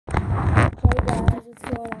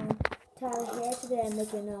Tyler here. Today I'm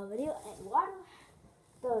making another video, and water.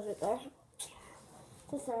 Those are there.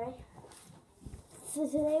 So sorry. So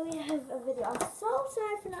today we have a video. I'm so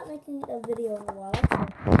sorry for not making a video in a while.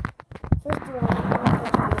 So first of all,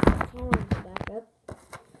 I'm going to back up.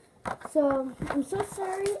 So I'm so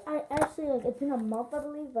sorry. I actually it's been a month, I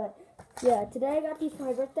believe, but yeah. Today I got these for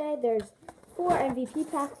my birthday. There's 4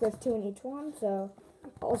 MVP packs. There's 2 in each one. So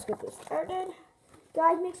let's get this started,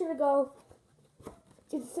 guys. Make sure to go.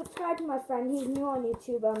 Just subscribe to my friend. He's new on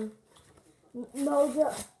YouTube.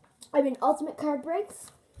 Ultimate Card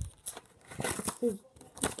Breaks. He's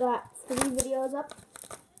got 3 videos up.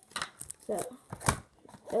 So,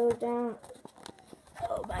 go down.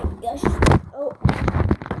 Oh my gosh. Oh.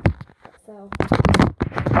 So.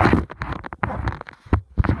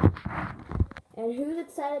 And who's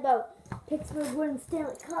excited about Pittsburgh winning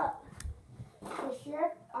Stanley Cup this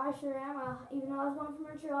year? I sure am. Even though I was going from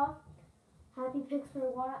Montreal. Happy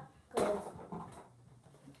Pittsburgh won it, because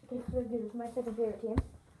Pittsburgh is my second favorite team.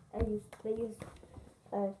 They used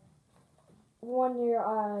 1 year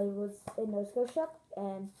I was in Nova Scotia,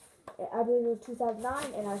 and I believe it was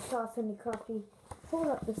 2009, and I saw Sidney Crosby hold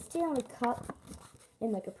up the Stanley Cup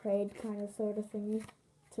in like a parade kind of sort of thingy.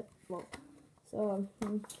 Oh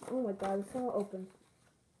my God, it's so open.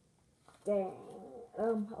 Dang. I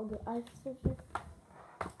have scissors.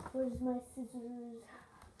 Where's my scissors?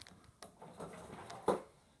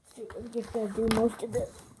 I'm just gonna do most of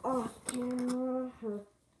this off camera.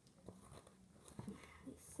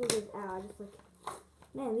 These scissors out.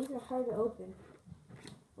 Man, these are hard to open.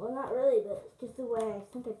 Well, not really, but it's just the way I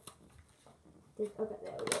think it's. Okay,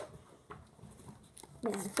 there we go.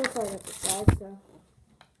 Man, I'm so sorry about this, guys.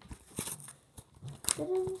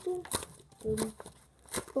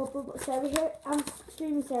 So, sorry here. I'm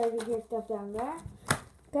extremely sorry to hear stuff down there.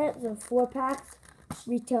 Okay, so 4 packs,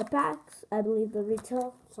 retail packs. I believe the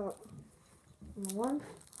retail. So, number 1.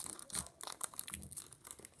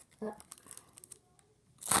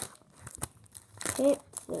 Okay,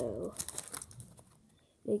 so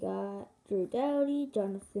we got Drew Doughty,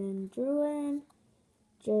 Jonathan Drouin,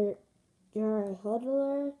 Jerry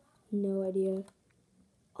Hodler, no idea.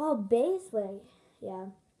 All base, yeah.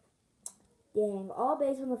 Dang, all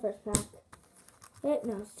base on the first pack. Okay,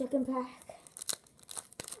 now second pack.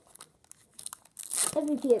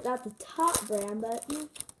 MVP is not the top brand, but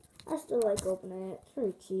I still like opening it. It's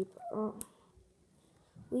pretty cheap.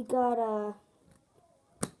 We got a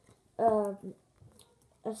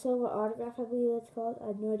silver autograph, I believe that's called. I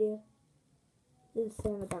have no idea. This is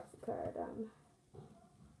on the box of the card.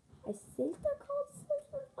 I think they're called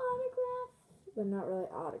silver autograph, but not really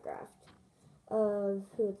autographed.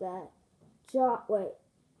 Who's that?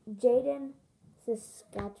 Jaden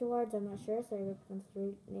Saskatchewan. I'm not sure, so I represent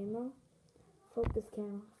the name wrong. Focus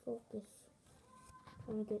camera, focus.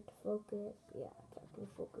 Trying to get to focus. Yeah, I can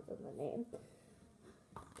focus on the name. But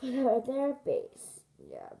their base.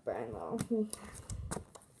 Yeah, brand low.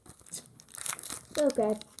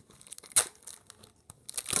 Okay. At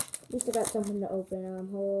least I got something to open.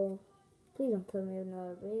 Please don't kill me with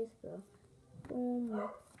another base, bro. Boom,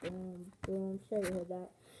 boom, boom. Sure you heard that.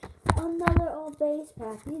 Another all base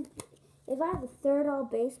pack. If I have a 3rd all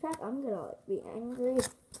base pack, I'm gonna be angry.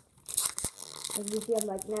 MVP, I'm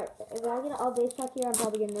like, never. If I get an all base pack here, I'm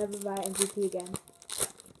probably gonna never buy MVP again.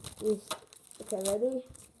 Please. Okay, ready?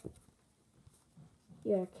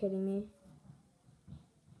 You're kidding me.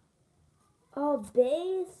 All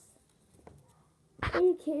base? Are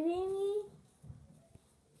you kidding me?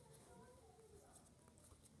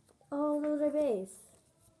 Oh, those are base.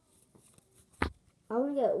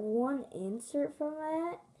 I'm gonna get 1 insert from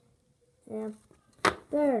that. Yeah,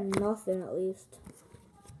 they're nothing at least.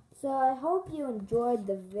 So I hope you enjoyed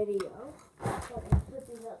the video. So I'm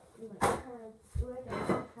flipping up my card storage. I have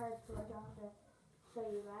card storage. I'll have to show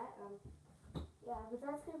you that. Yeah, but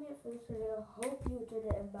that's gonna be it for this video. Hope you enjoyed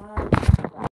it, and bye.